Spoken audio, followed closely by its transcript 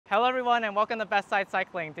Hello everyone and welcome to Best Side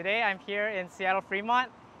Cycling. Today I'm here in Seattle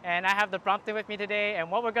Fremont and I have the Brompton with me today,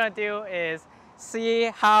 and what we're going to do is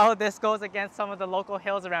see how this goes against some of the local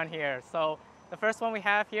hills around here. So the first one we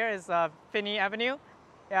have here is Finney Avenue.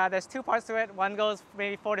 There's two parts to it. One goes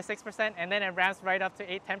maybe 4 to 6% and then it ramps right up to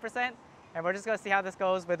 8-10%, and we're just going to see how this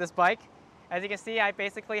goes with this bike. As you can see, I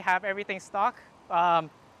basically have everything stock,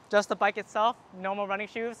 just the bike itself, normal running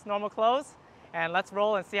shoes, normal clothes. And let's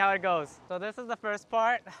roll and see how it goes. So this is the first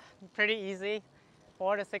part, pretty easy,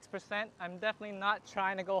 4 to 6%. I'm definitely not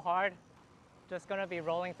trying to go hard, just gonna be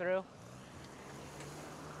rolling through.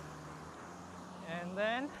 And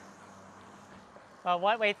then,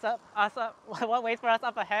 what waits for us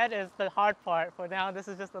up ahead is the hard part. For now, this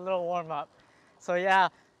is just a little warm up. So yeah,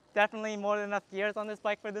 definitely more than enough gears on this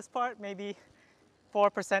bike for this part, maybe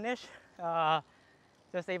 4%-ish.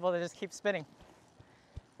 Just able to just keep spinning.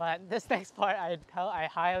 But this next part, I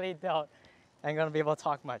highly doubt I'm going to be able to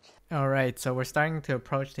talk much. Alright, so we're starting to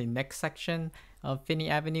approach the next section of Finney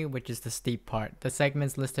Avenue, which is the steep part. The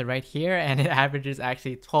segment's listed right here, and it averages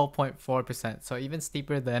actually 12.4%, so even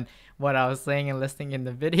steeper than what I was saying and listing in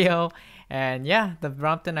the video. And yeah, the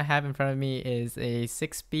Brompton I have in front of me is a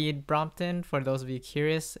 6-speed Brompton. For those of you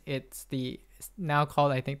curious, it's the now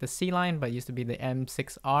called, I think, the C-Line, but used to be the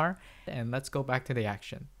M6R. And let's go back to the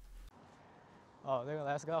action. Oh, there we go,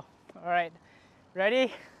 let's go. All right,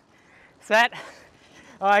 ready, set,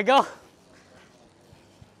 all right, go.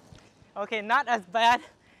 Okay, not as bad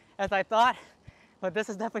as I thought, but this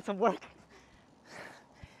is definitely some work.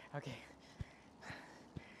 Okay.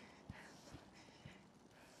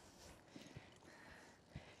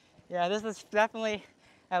 Yeah, this is definitely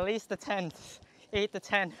at least a 10, 8 to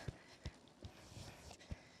 10.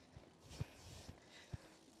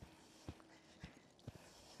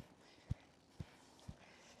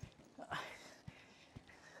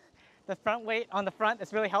 The front weight on the front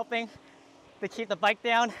is really helping to keep the bike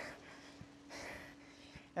down.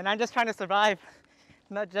 And I'm just trying to survive,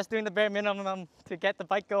 not just doing the bare minimum to get the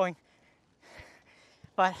bike going.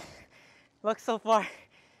 But looks so far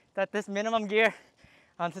that this minimum gear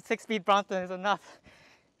on the 6-speed Brompton is enough.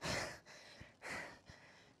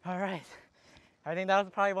 All right, I think that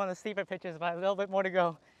was probably one of the steeper pitches, but a little bit more to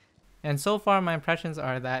go. And so far my impressions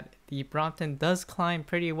are that the Brompton does climb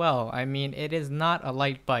pretty well. I mean, it is not a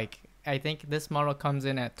light bike. I think this model comes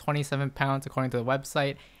in at 27 pounds according to the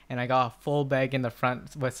website, and I got a full bag in the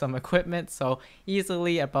front with some equipment, so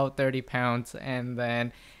easily about 30 pounds.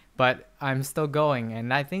 But I'm still going,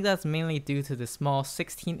 and I think that's mainly due to the small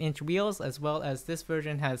 16-inch wheels, as well as this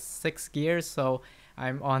version has 6 gears, so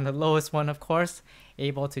I'm on the lowest one, of course,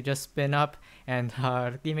 able to just spin up and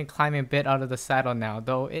even climb a bit out of the saddle now,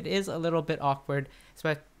 though it is a little bit awkward,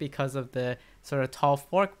 especially because of the sort of tall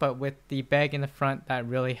fork, but with the bag in the front, that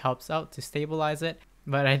really helps out to stabilize it.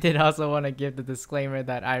 But I did also want to give the disclaimer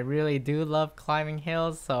that I really do love climbing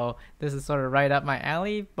hills, so this is sort of right up my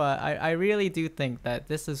alley, but I really do think that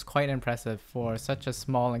this is quite impressive for such a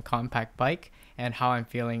small and compact bike, and how I'm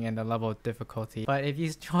feeling in the level of difficulty. But if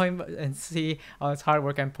you join and see all this hard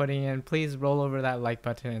work I'm putting in, please roll over that like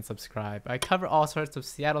button and subscribe. I cover all sorts of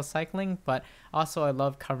Seattle cycling, but also I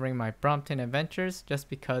love covering my Brompton adventures just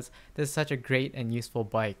because this is such a great and useful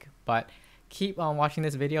bike. But keep on watching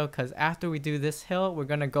this video, because after we do this hill, we're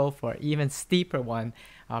gonna go for an even steeper one,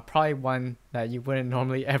 probably one that you wouldn't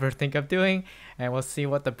normally ever think of doing, and we'll see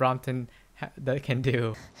what the Brompton that can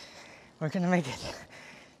do. We're gonna make it.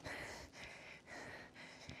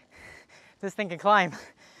 This thing can climb.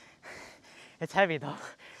 It's heavy though,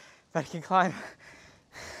 but it can climb.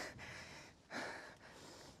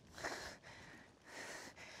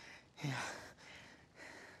 Yeah.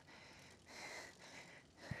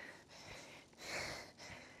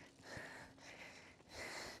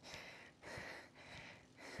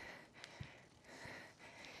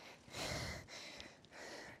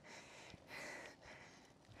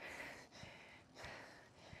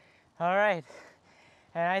 All right,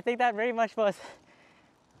 and I think that very much was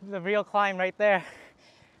the real climb right there.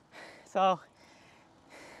 So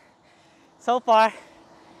far,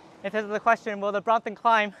 in terms of the question, will the Brompton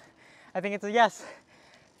climb? I think it's a yes.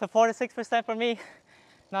 The 4 to 6% for me,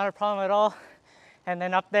 not a problem at all. And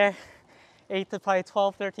then up there, 8 to probably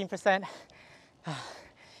 12, 13%,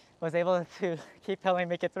 was able to keep going,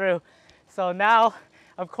 make it through. So now,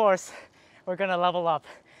 of course, we're gonna level up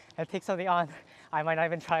and take something on I might not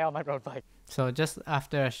even try out my road bike. So just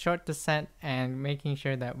after a short descent and making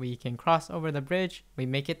sure that we can cross over the bridge, we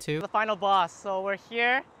make it to the final boss. So we're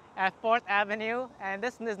here at 4th Avenue, and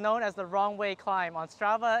this is known as the wrong way climb. On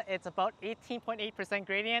Strava, it's about 18.8%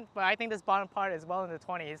 gradient, but I think this bottom part is well in the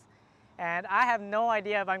 20s. And I have no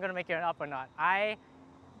idea if I'm gonna make it up or not. I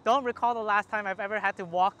don't recall the last time I've ever had to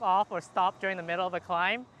walk off or stop during the middle of a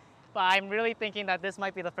climb, but I'm really thinking that this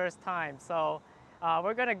might be the first time. So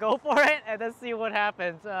we're gonna go for it and then see what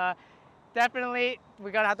happens. Definitely,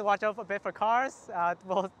 we're gonna have to watch out a bit for cars.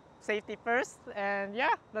 Well, safety first, and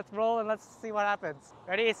yeah, let's roll and let's see what happens.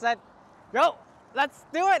 Ready, set, go! Let's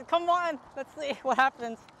do it, come on! Let's see what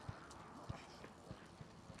happens.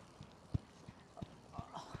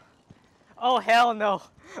 Oh hell no!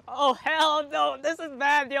 Oh hell no! This is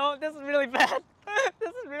bad, yo! This is really bad! This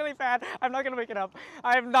is really bad! I'm not gonna make it up.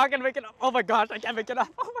 I'm not gonna make it up. Oh my gosh, I can't make it up.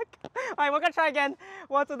 Oh my god. Alright, we're gonna try again.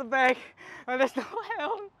 Once to the bag. Oh, there's no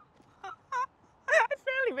hell. I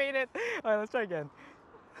barely made it. Alright, let's try again.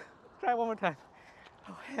 Try it one more time.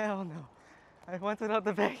 Oh hell no. I went without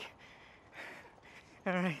the bag.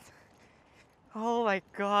 Alright. Oh my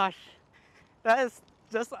gosh. That is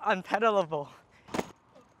just unpedalable.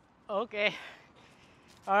 Okay.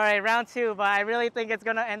 Alright, round 2, but I really think it's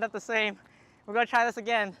gonna end up the same. We're gonna try this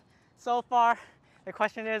again. So far, the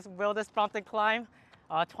question is, will this Brompton climb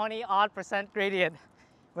 20% gradient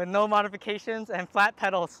with no modifications and flat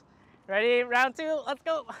pedals? Ready? Round 2, let's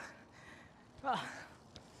go.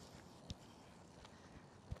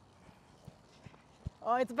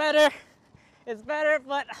 Oh, it's better. It's better,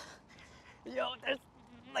 but yo, there's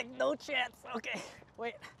like no chance. Okay,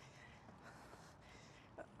 wait.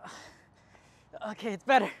 Okay, it's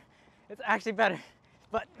better. It's actually better,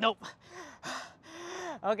 but nope.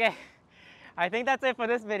 Okay, I think that's it for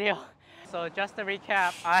this video. So just to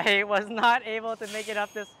recap, I was not able to make it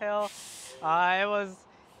up this hill. It was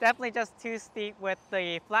definitely just too steep with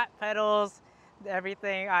the flat pedals,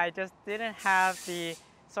 everything. I just didn't have the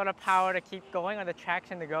sort of power to keep going or the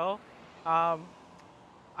traction to go.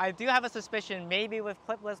 I do have a suspicion maybe with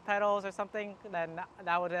clipless pedals or something, then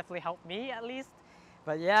that would definitely help me at least.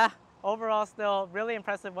 But yeah, overall still really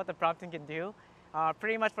impressive what the Brompton can do.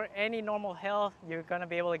 Pretty much for any normal hill, you're gonna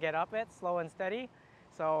be able to get up it slow and steady.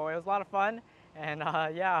 So it was a lot of fun, and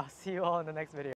yeah, I'll see you all in the next video.